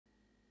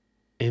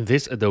In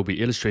this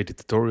Adobe Illustrator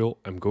tutorial,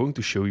 I'm going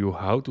to show you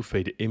how to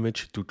fade the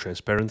image to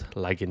transparent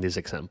like in this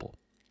example.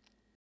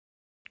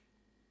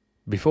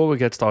 Before we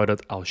get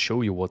started, I'll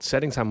show you what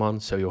settings I'm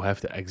on so you'll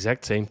have the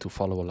exact same to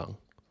follow along.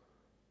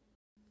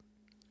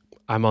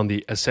 I'm on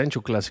the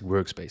Essential Classic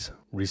Workspace.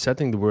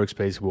 Resetting the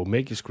workspace will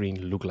make your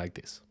screen look like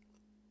this.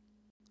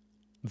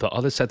 The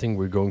other setting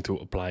we're going to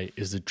apply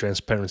is the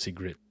transparency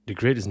grid. The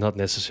grid is not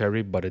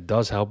necessary, but it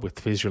does help with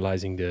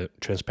visualizing the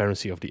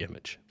transparency of the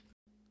image.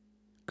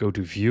 Go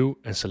to View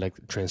and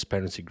select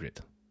Transparency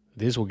Grid.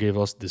 This will give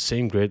us the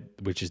same grid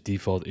which is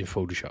default in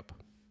Photoshop.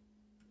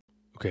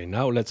 Okay,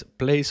 now let's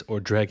place or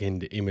drag in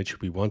the image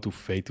we want to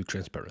fade to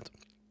transparent.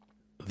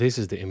 This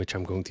is the image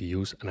I'm going to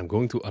use and I'm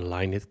going to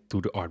align it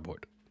to the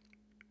artboard.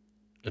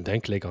 And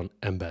then click on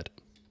Embed.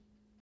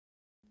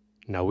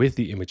 Now with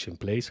the image in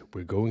place,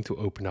 we're going to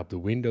open up the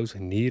windows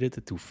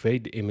needed to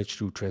fade the image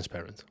to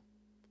transparent.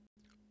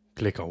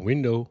 Click on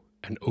Window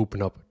and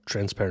open up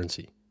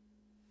Transparency.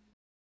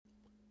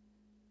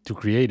 To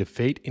create a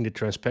fade in the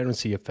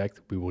transparency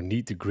effect, we will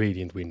need the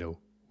gradient window,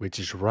 which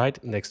is right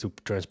next to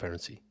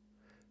transparency.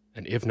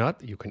 And if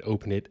not, you can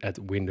open it at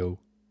Window,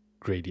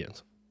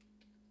 Gradient.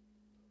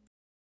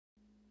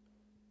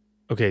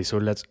 Okay, so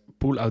let's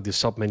pull out the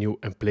submenu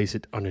and place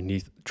it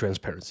underneath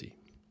transparency.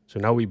 So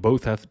now we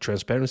both have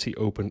transparency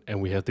open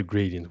and we have the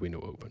gradient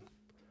window open.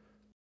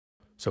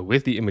 So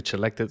with the image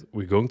selected,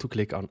 we're going to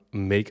click on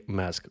Make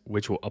Mask,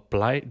 which will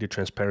apply the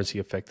transparency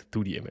effect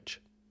to the image.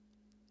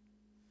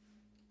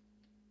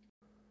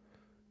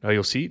 Now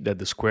you'll see that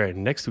the square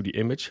next to the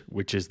image,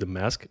 which is the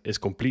mask, is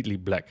completely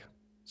black.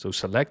 So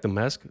select the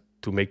mask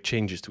to make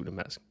changes to the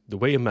mask. The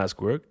way a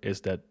mask works is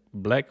that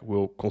black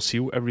will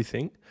conceal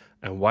everything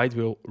and white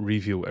will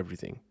reveal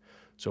everything.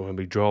 So when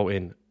we draw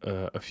in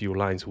a few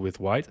lines with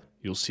white,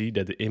 you'll see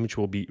that the image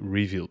will be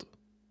revealed.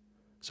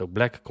 So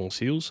black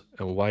conceals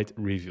and white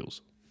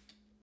reveals.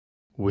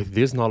 With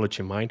this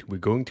knowledge in mind, we're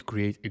going to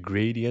create a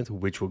gradient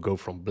which will go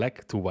from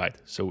black to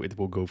white. So it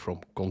will go from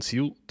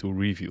conceal to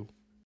reveal.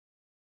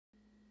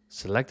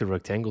 Select the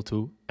rectangle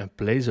tool and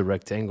place a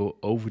rectangle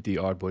over the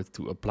artboard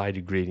to apply the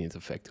gradient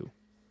effect to.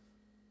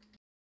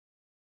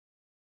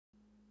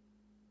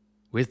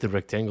 With the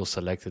rectangle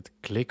selected,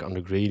 click on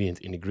the gradient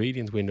in the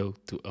gradient window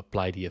to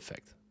apply the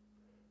effect.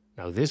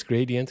 Now this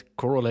gradient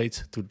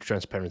correlates to the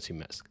transparency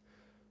mask.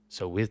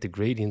 So with the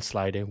gradient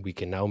slider, we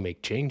can now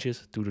make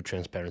changes to the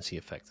transparency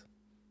effect.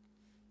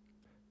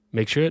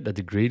 Make sure that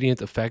the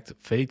gradient effect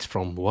fades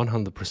from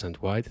 100%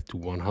 white to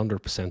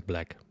 100%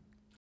 black.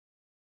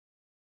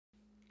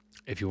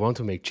 If you want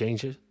to make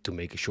changes, to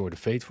make a shorter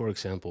fade for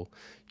example,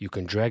 you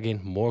can drag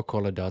in more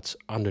color dots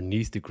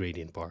underneath the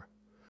gradient bar.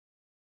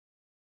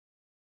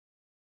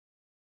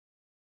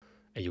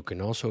 And you can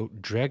also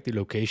drag the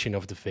location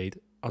of the fade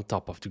on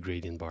top of the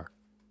gradient bar.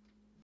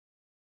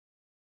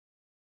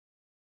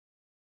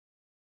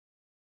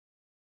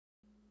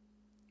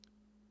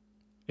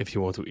 If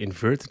you want to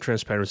invert the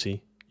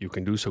transparency, you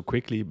can do so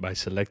quickly by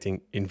selecting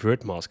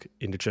Invert Mask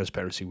in the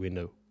transparency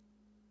window.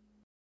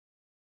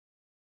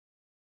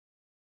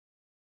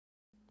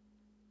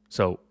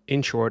 So,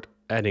 in short,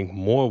 adding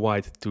more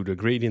white to the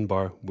gradient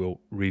bar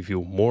will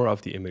reveal more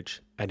of the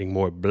image. Adding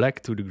more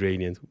black to the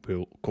gradient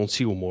will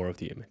conceal more of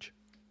the image.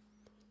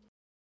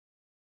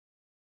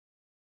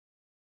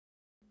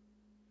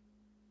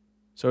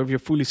 So if you're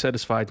fully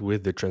satisfied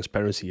with the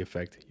transparency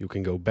effect, you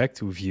can go back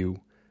to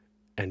View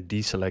and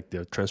deselect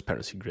the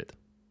transparency grid.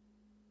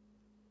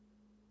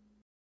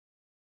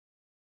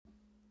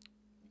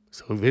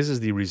 So this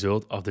is the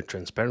result of the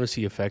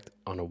transparency effect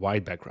on a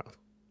white background.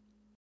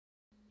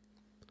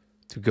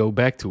 To go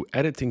back to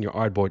editing your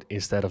artboard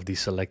instead of the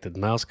selected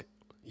mask,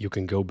 you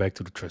can go back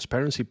to the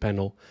transparency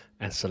panel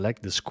and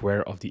select the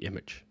square of the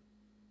image.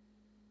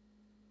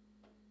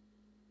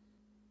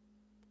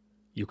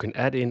 You can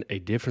add in a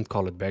different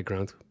colored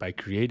background by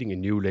creating a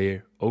new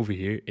layer over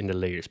here in the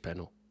Layers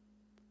panel.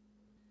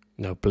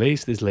 Now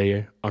place this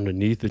layer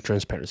underneath the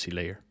transparency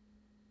layer.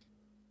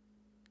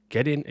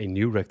 Get in a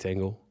new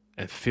rectangle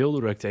and fill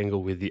the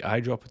rectangle with the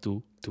eyedropper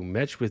tool to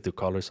match with the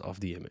colors of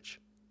the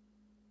image.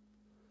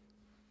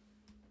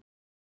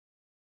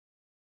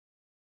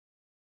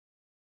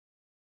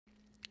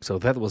 So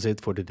that was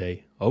it for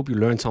today. I hope you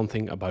learned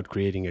something about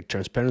creating a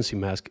transparency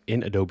mask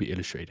in Adobe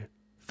Illustrator.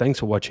 Thanks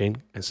for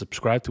watching and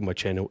subscribe to my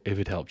channel if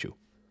it helped you.